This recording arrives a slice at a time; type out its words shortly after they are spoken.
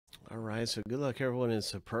All right, so good luck everyone in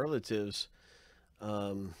superlatives.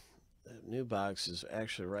 That new box is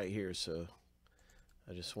actually right here, so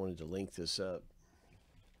I just wanted to link this up.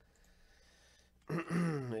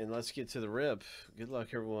 And let's get to the rip. Good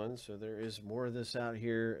luck everyone. So there is more of this out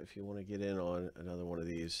here if you want to get in on another one of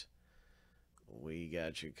these. We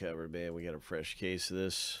got you covered, man. We got a fresh case of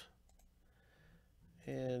this.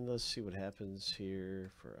 And let's see what happens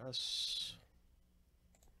here for us.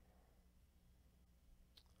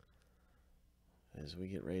 As we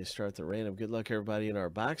get ready to start the random. Good luck everybody in our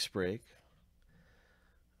box break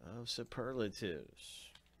of superlatives.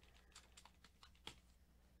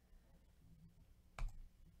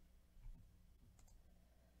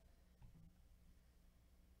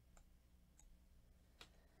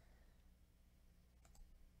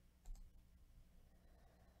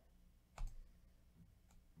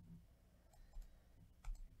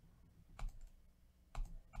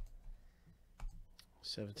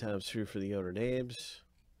 Seven times through for the owner names.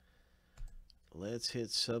 Let's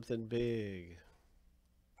hit something big.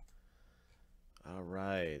 All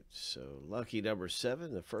right, so lucky number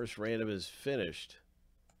 7. The first random is finished.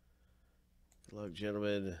 Good luck,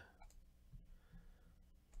 gentlemen.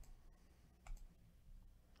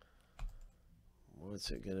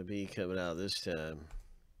 What's it going to be coming out this time?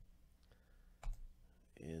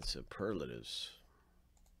 In superlatives.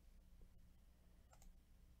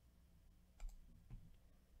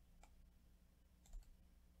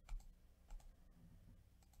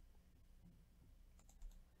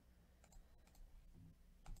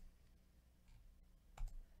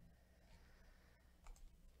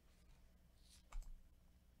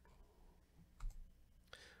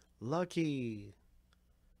 Lucky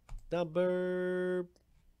number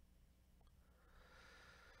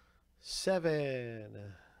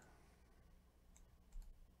 7.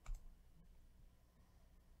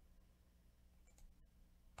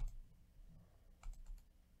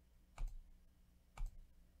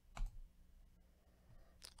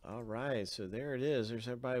 All right, so there it is. There's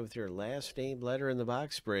everybody with your last name letter in the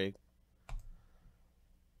box break.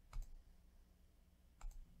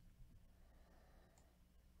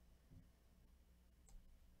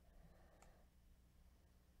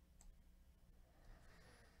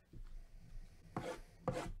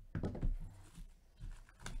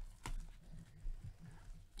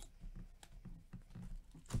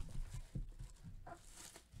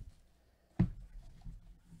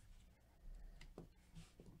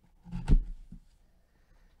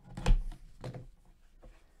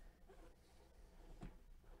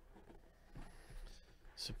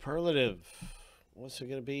 Superlative. What's it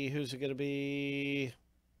going to be? Who's it going to be?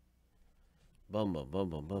 Bum, bum,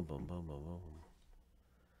 bum, bum, bum, bum, bum, bum, bum.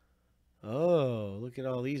 Oh, look at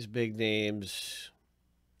all these big names.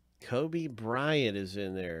 Kobe Bryant is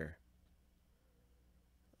in there.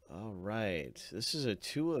 All right. This is a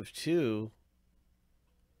 2 of 2.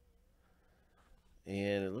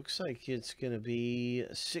 And it looks like it's going to be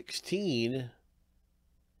 16.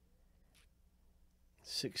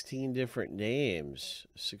 16 different names.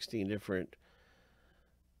 16 different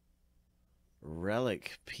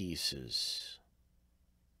relic pieces.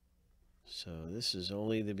 So this is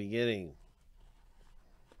only the beginning.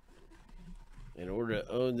 In order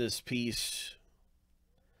to own this piece,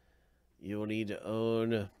 you will need to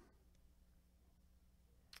own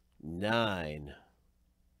 9.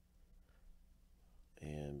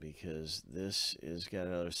 And because this has got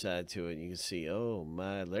another side to it, you can see, oh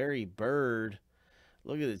my, Larry Bird.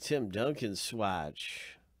 Look at the Tim Duncan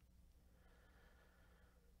swatch.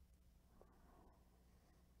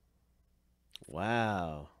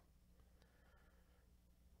 Wow.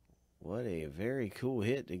 What a very cool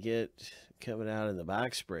hit to get coming out in the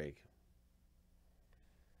box break.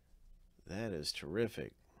 That is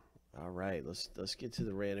terrific. All right, let's get to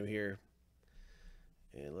the random here.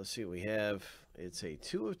 And let's see what we have. It's a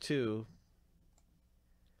 2 of 2.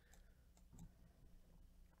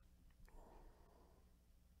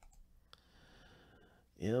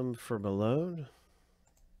 M for Malone.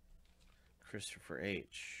 Christopher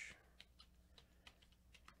H.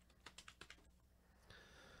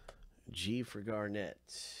 G for Garnett.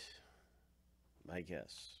 Mike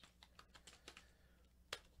S.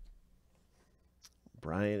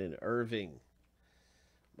 Brian and Irving.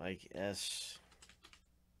 Mike S.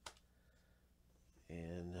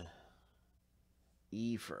 And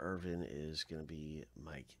E for Irvin is going to be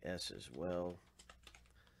Mike S as well.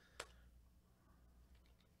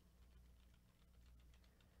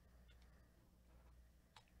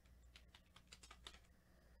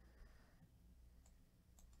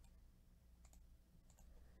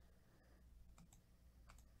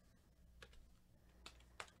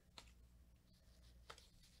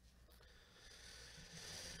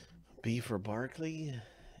 B for Barkley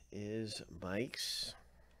is Mike's.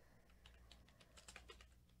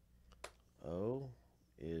 O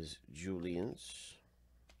is Julian's.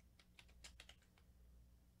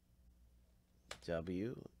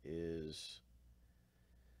 W is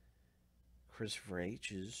Christopher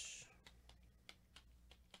H's.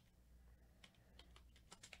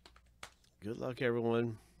 Good luck,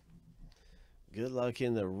 everyone. Good luck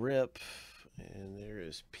in the rip. And there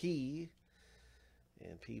is P.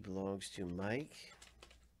 And P belongs to Mike.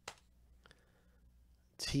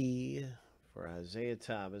 T for Isaiah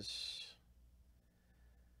Thomas.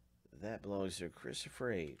 That belongs to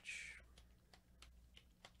Christopher H.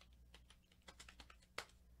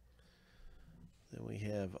 Then we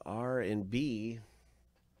have R and B.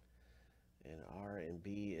 And R and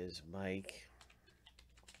B is Mike.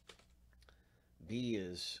 B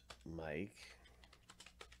is Mike.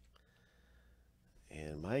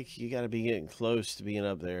 And Mike, you got to be getting close to being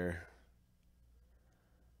up there.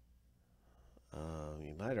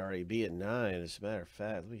 You might already be at 9. As a matter of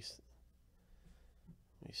fact, let me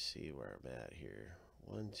see where I'm at here.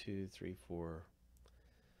 1, 2, 3, 4,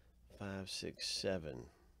 5, 6, 7.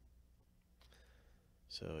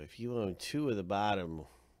 So if you own 2 of the bottom,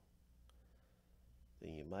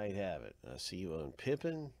 then you might have it. I see you own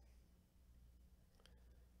Pippen.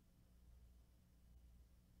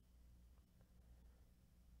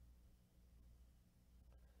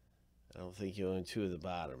 I don't think you own 2 of the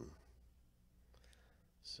bottom.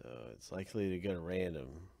 So it's likely to go to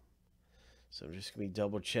random. So I'm just going to be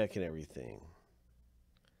double checking everything.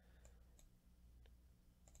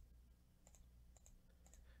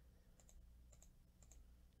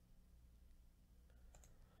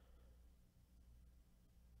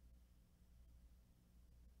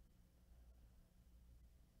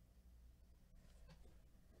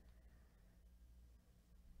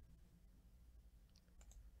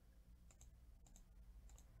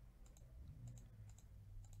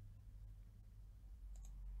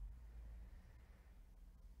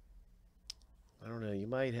 I don't know. You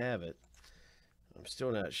might have it. I'm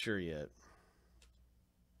still not sure yet.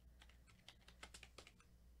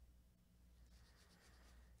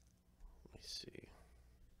 Let me see.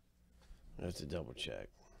 I have to double check.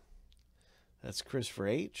 That's Christopher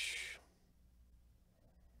H.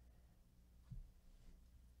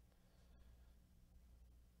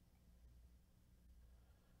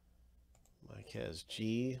 Mike has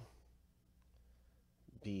G,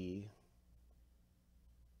 B,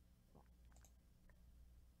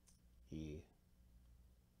 E.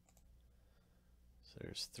 So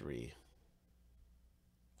there's 3.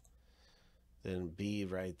 Then B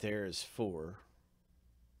right there is 4.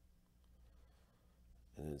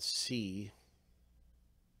 And then C.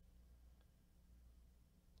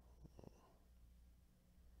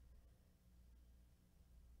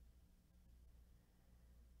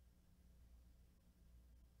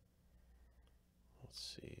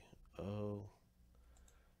 Let's see. O.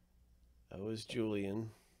 O is Julian.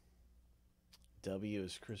 W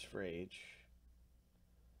is Christopher H.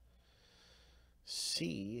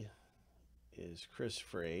 C is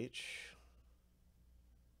Christopher H.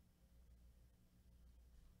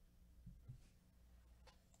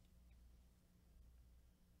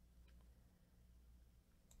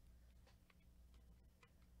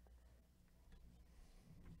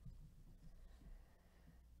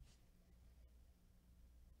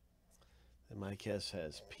 And Mike S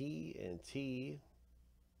has P and T.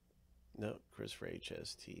 No, Christopher H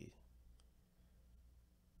has T.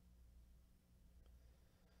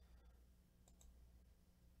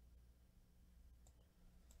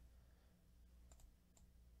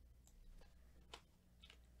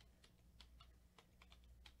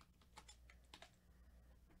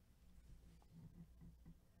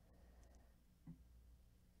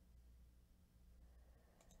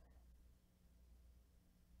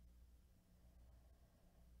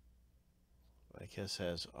 Mike S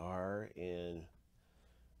has R and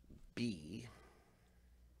B.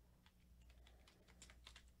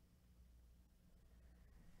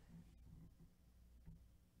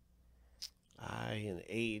 I and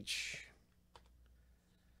H.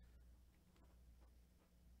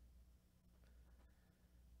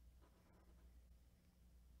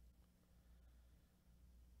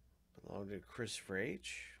 Belong to Christopher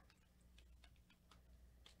H.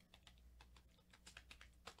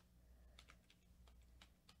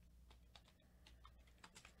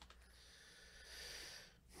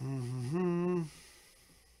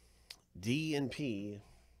 D and P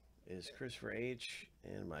is Christopher H.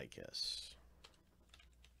 and Mike S.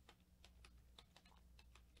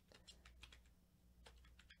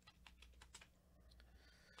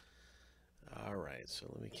 All right. right, so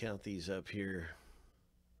let me count these up here.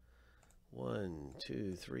 1,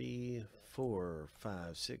 2, 3, 4,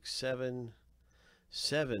 5, 6, 7.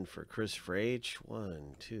 7 for Christopher H.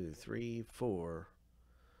 1, 2, 3, 4,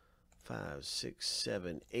 5, 6,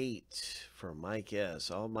 7, 8 for Mike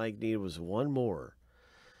S. All Mike needed was one more.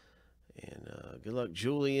 And good luck,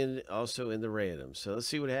 Julian, also in the random. So let's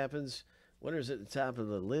see what happens. Winners at the top of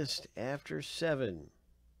the list after 7.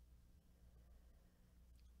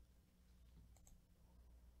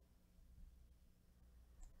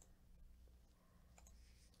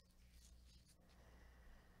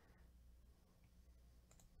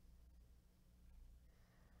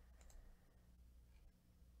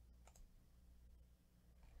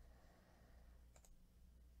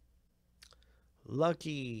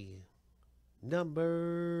 Lucky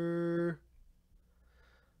number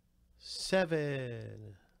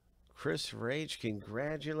 7. Christopher H.,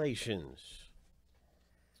 congratulations.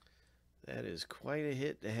 That is quite a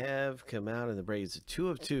hit to have come out in the break. It's a 2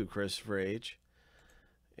 of 2, Christopher H.,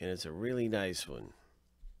 and it's a really nice one.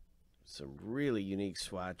 Some really unique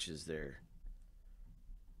swatches there.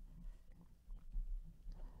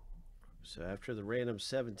 So after the random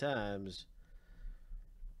 7 times,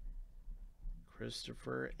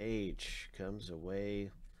 Christopher H. comes away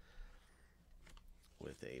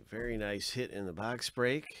with a very nice hit in the box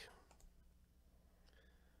break.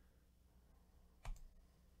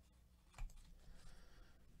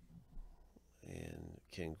 And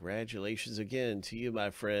congratulations again to you, my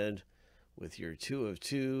friend, with your 2 of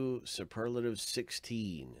 2 Superlative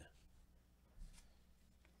 16.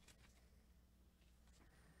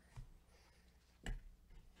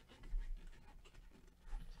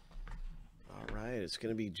 All right, it's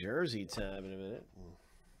going to be jersey time in a minute.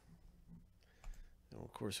 And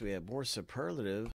of course, we have more Superlative.